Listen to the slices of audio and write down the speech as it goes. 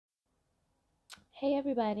Hey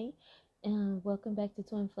everybody, and welcome back to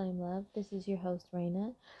Twin Flame Love. This is your host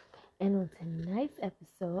Raina, and on tonight's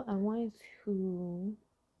episode, I wanted to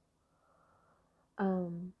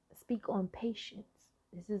speak on patience.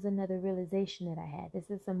 This is another realization that I had.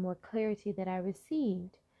 This is some more clarity that I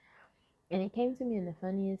received, and it came to me in the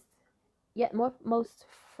funniest, yet most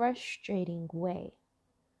frustrating way.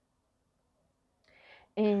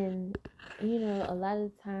 And a lot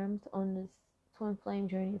of times on this twin flame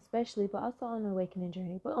journey, especially, but also on the awakening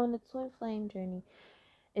journey, but on the twin flame journey,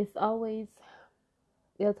 it's always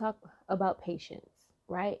they'll talk about patience,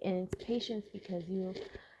 right? And it's patience because you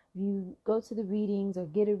go to the readings or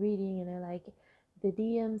get a reading and they're like, the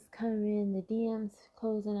DM's coming, the DM's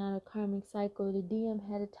closing out a karmic cycle, the DM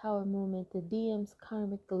had a tower moment, the DM's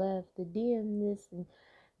karmic left, the DM this, and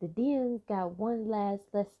the DM's got one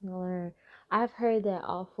last lesson to learn. I've heard that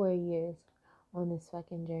all 4 years on this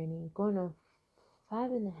fucking journey, going on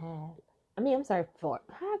 5.5. I'm sorry, 4.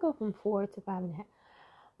 How I go from 4 to 5.5?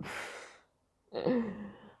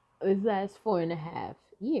 This last 4.5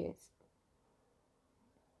 years.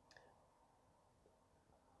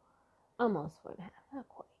 Almost 4.5, not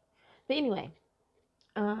quite. But anyway,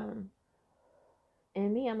 and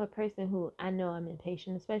me, I'm a person who I know I'm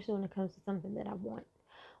impatient, especially when it comes to something that I want.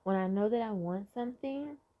 When I know that I want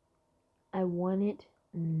something, I want it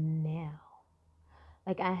now.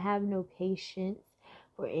 Like, I have no patience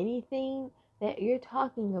for anything that you're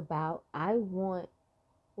talking about. I want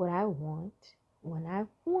what I want when I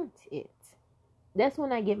want it. That's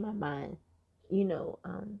when I get my mind,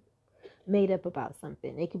 made up about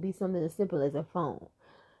something. It could be something as simple as a phone.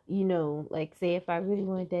 Like say if I really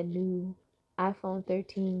wanted that new iPhone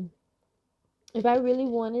 13, if I really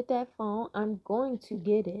wanted that phone, I'm going to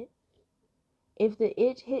get it. If the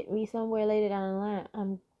itch hit me somewhere later down the line,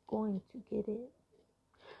 I'm going to get it.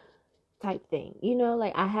 Type thing.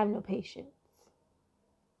 Like I have no patience.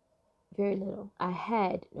 Very little. I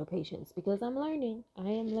had no patience because I'm learning. I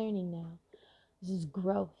am learning now. This is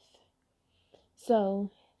growth.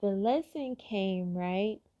 So the lesson came,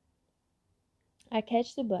 right? I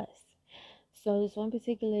catch the bus. So this one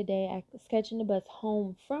particular day, I was catching the bus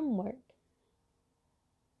home from work.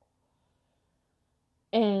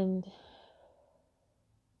 And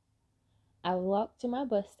I walked to my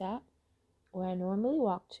bus stop where I normally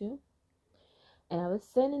walk to. And I was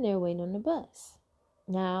sitting there waiting on the bus.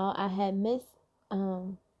 Now, I had missed, I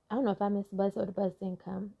don't know if I missed the bus or the bus didn't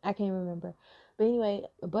come. I can't remember. But anyway,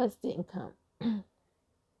 the bus didn't come.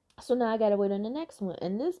 So now I got to wait on the next one.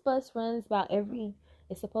 And this bus runs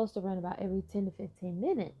it's supposed to run about every 10 to 15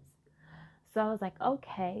 minutes. So I was like,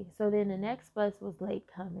 okay. So then the next bus was late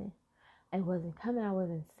coming. It wasn't coming. I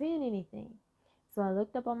wasn't seeing anything. So I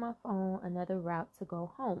looked up on my phone another route to go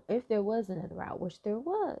home. If there was another route, which there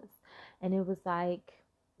was. And it was like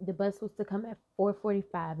the bus was to come at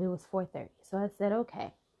 4:45. It was 4:30. So I said,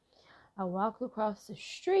 okay. I walked across the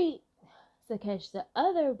street to catch the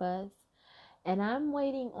other bus. And I'm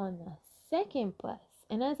waiting on the second bus.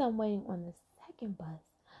 And as I'm waiting on the second bus,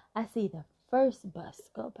 I see the first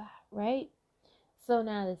bus go by, right? So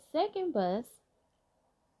now the second bus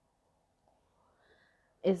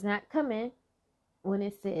is not coming when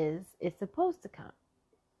it says it's supposed to come.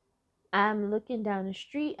 I'm looking down the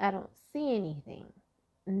street. I don't see anything.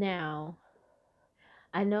 Now,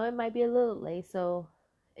 I know it might be a little late. So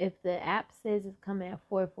if the app says it's coming at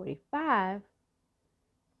 4:45,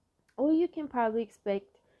 well, you can probably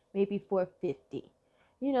expect maybe 4:50.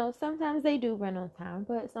 Sometimes they do run on time,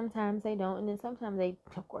 but sometimes they don't. And then sometimes they,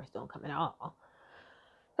 of course, don't come at all.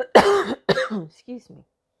 Excuse me.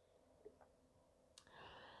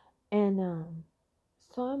 And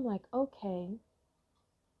so I'm like, okay.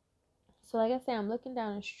 So like I said, I'm looking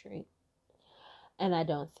down the street and I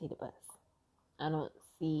don't see the bus. I don't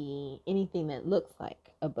see anything that looks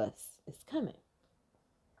like a bus is coming.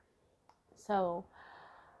 So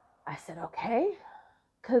I said, okay,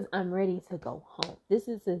 because I'm ready to go home. This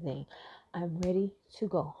is the thing. I'm ready to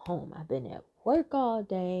go home. I've been at work all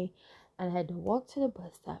day and I had to walk to the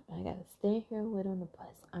bus stop. And I got to stay here and wait on the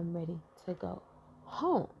bus. I'm ready to go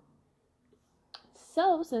home.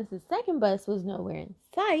 So since the second bus was nowhere in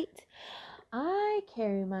sight, I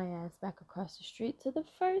carry my ass back across the street to the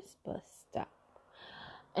first bus stop.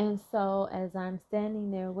 And so as I'm standing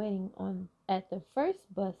there waiting at the first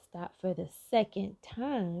bus stop for the second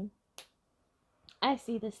time, I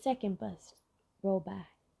see the second bus roll by.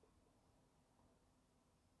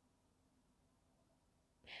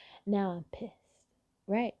 Now I'm pissed,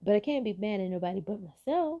 right? But I can't be mad at nobody but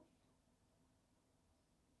myself.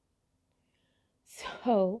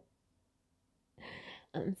 So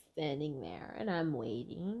I'm standing there and I'm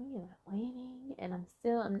waiting and I'm waiting and I'm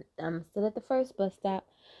still at the first bus stop,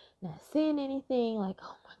 not seeing anything. Like,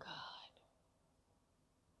 oh my God.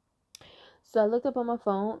 So I looked up on my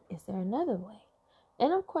phone, is there another way?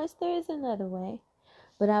 And of course there is another way.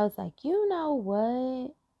 But I was like, you know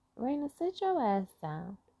what? Raina, sit your ass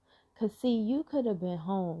down. Cause see, you could have been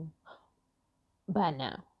home by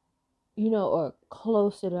now. Or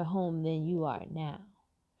closer to home than you are now.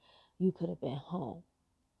 You could have been home.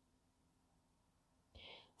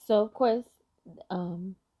 So of course,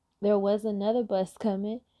 there was another bus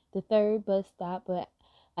coming, the third bus stop, but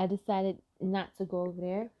I decided not to go over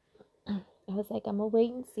there. I was like, I'm gonna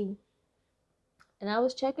wait and see. And I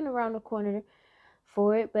was checking around the corner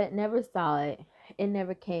for it, but never saw it. It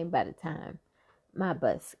never came by the time my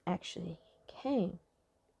bus actually came.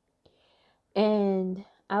 And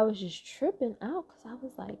I was just tripping out because I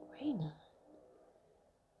was like, Raina,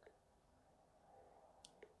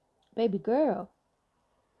 baby girl,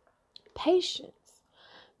 patience.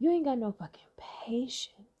 You ain't got no fucking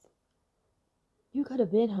patience. You could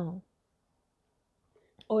have been home.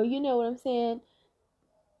 Or you know what I'm saying?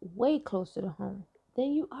 Way closer to home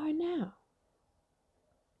than you are now.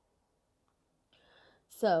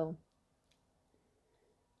 So,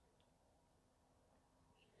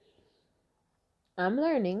 I'm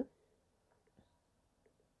learning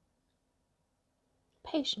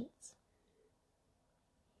patience.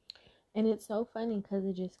 And it's so funny because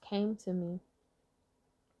it just came to me.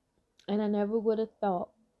 And I never would have thought.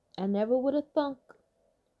 I never would have thunk.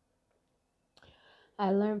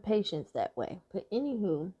 I learned patience that way. But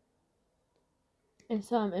anywho, and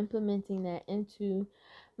so I'm implementing that into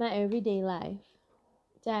my everyday life.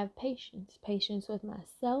 To have patience. Patience with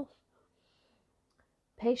myself.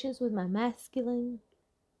 Patience with my masculine.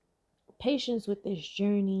 Patience with this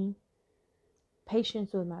journey.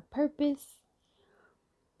 Patience with my purpose.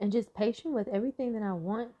 And just patient with everything that I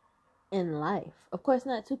want in life. Of course,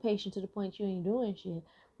 not too patient to the point you ain't doing shit.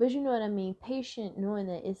 But you know what I mean? Patient knowing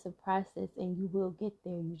that it's a process and you will get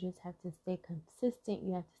there. You just have to stay consistent.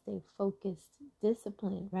 You have to stay focused,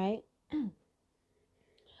 disciplined, right?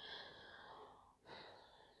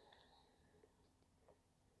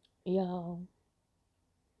 Yo.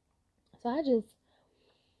 So I just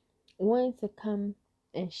wanted to come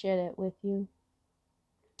and share that with you.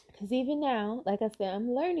 Because even now, like I said,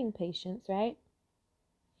 I'm learning patience, right?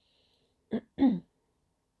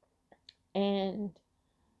 And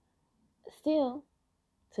still,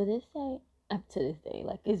 to this day, up to this day,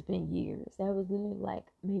 like it's been years. That was literally like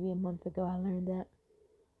maybe a month ago I learned that.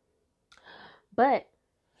 But,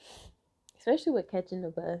 especially with catching the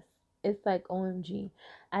bus, it's like OMG.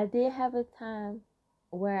 I did have a time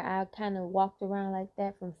where I kind of walked around like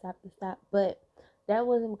that from stop to stop, but that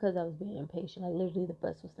wasn't because I was being impatient. Like literally the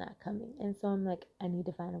bus was not coming. And so I'm like, I need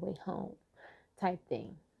to find a way home type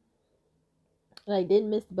thing. Like didn't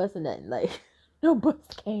miss the bus or nothing. Like no bus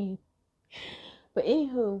came. But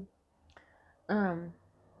anywho, I'm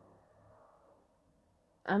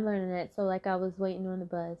learning that. So like I was waiting on the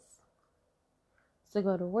bus to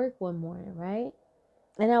go to work one morning, right?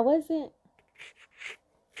 And I wasn't,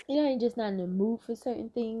 you're just not in the mood for certain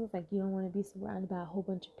things. Like you don't want to be surrounded by a whole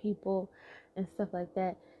bunch of people and stuff like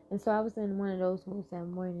that. And so I was in one of those moods that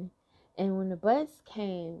morning. And when the bus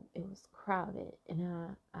came, it was crowded.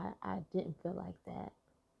 And I didn't feel like that.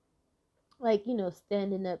 Like,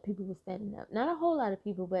 standing up, people were standing up. Not a whole lot of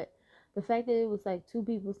people, but the fact that it was like 2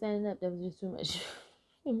 people standing up, that was just too much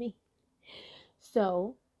for me.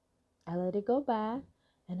 So I let it go by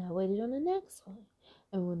and I waited on the next one.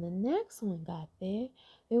 And when the next one got there,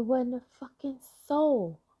 it wasn't a fucking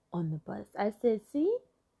soul on the bus. I said, see?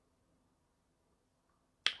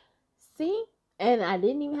 And I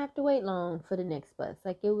didn't even have to wait long for the next bus.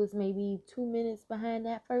 Like it was maybe 2 minutes behind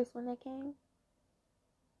that first one that came.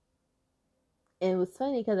 And it was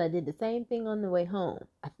funny because I did the same thing on the way home.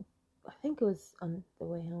 I think it was on the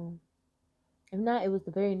way home. If not, it was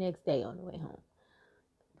the very next day on the way home.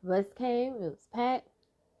 The bus came, it was packed.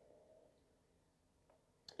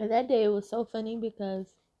 And that day it was so funny because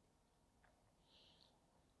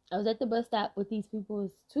I was at the bus stop with these people. It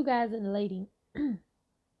was 2 guys and a lady.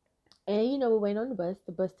 And we're waiting on the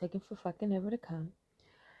bus taking for fucking ever to come.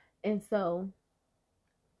 And so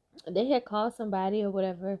they had called somebody or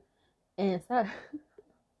whatever. And sorry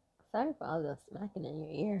for all the smacking in your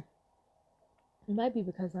ear. It might be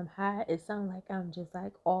because I'm high. It sounds like I'm just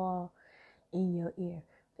like all in your ear.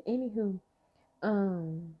 But anywho,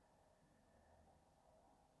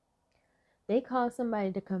 they called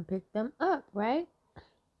somebody to come pick them up, right?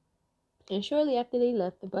 And shortly after they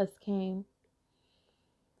left, the bus came.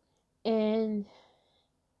 And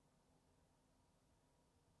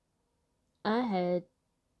I had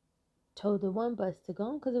told the one bus to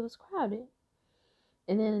go because it was crowded.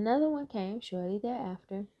 And then another one came shortly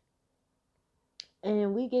thereafter.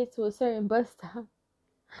 And we get to a certain bus stop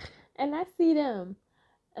and I see them.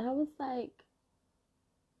 And I was like,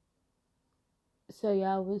 so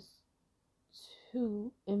y'all was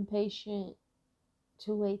too impatient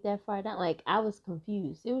to wait that far down? Like, I was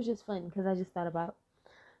confused. It was just funny because I just thought about,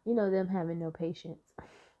 them having no patience.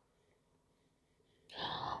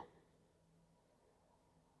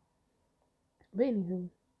 But anywho,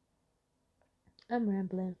 I'm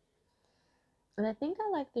rambling. And I think I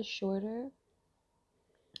like the shorter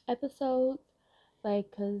episodes, like,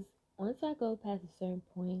 because once I go past a certain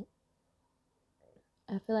point,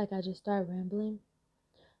 I feel like I just start rambling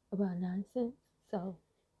about nonsense. So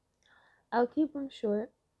I'll keep them short.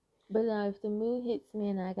 But now if the mood hits me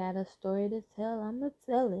and I got a story to tell, I'm gonna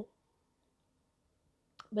tell it.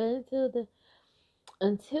 But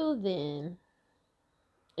until then,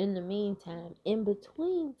 in the meantime, in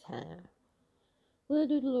between time, we'll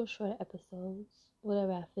do the little short episodes,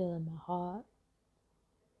 whatever I feel in my heart.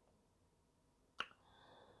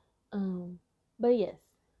 But yes,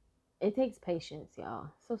 it takes patience, y'all.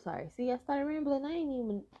 So sorry. See, I started rambling. I ain't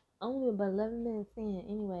even only about 11 minutes in.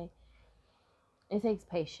 Anyway, it takes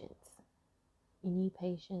patience. You need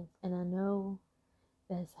patience, and I know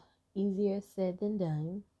that's easier said than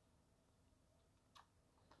done.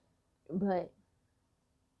 But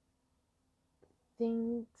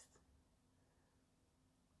things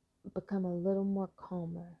become a little more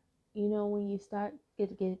calmer. When you start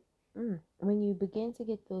when you begin to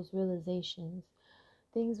get those realizations,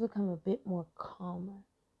 things become a bit more calmer.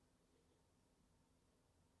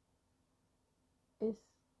 It's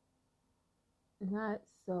not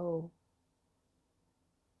so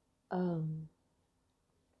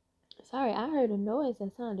sorry, I heard a noise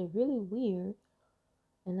that sounded really weird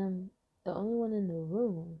and I'm the only one in the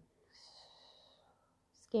room.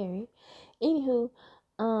 Scary. Anywho,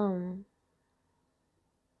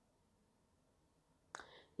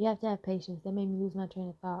 you have to have patience. That made me lose my train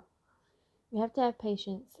of thought. You have to have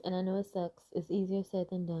patience, and I know it sucks. It's easier said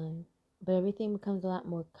than done, but everything becomes a lot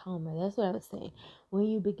more calmer. That's what I was saying. When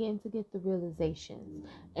you begin to get the realizations,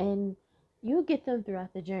 and you'll get them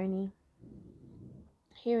throughout the journey,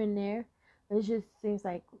 here and there. It just seems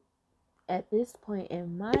like at this point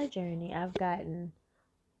in my journey, I've gotten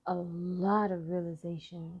a lot of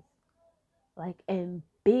realizations, and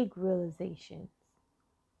big realizations.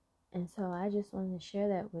 And so I just wanted to share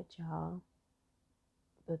that with y'all.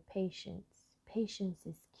 But patience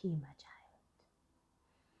is key, my child.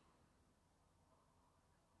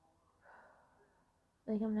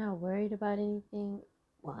 Like, I'm not worried about anything.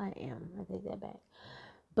 Well, I am. I take that back.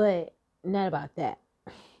 But not about that.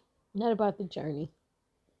 Not about the journey.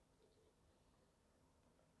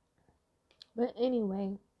 But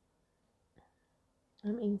anyway,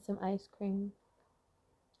 I'm eating some ice cream.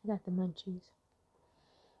 I got the munchies.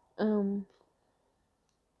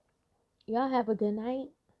 Y'all have a good night.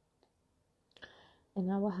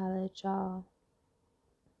 And I will holler at y'all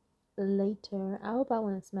later. I hope I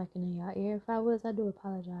wasn't smacking in y'all ear. If I was, I do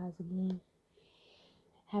apologize again.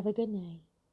 Have a good night.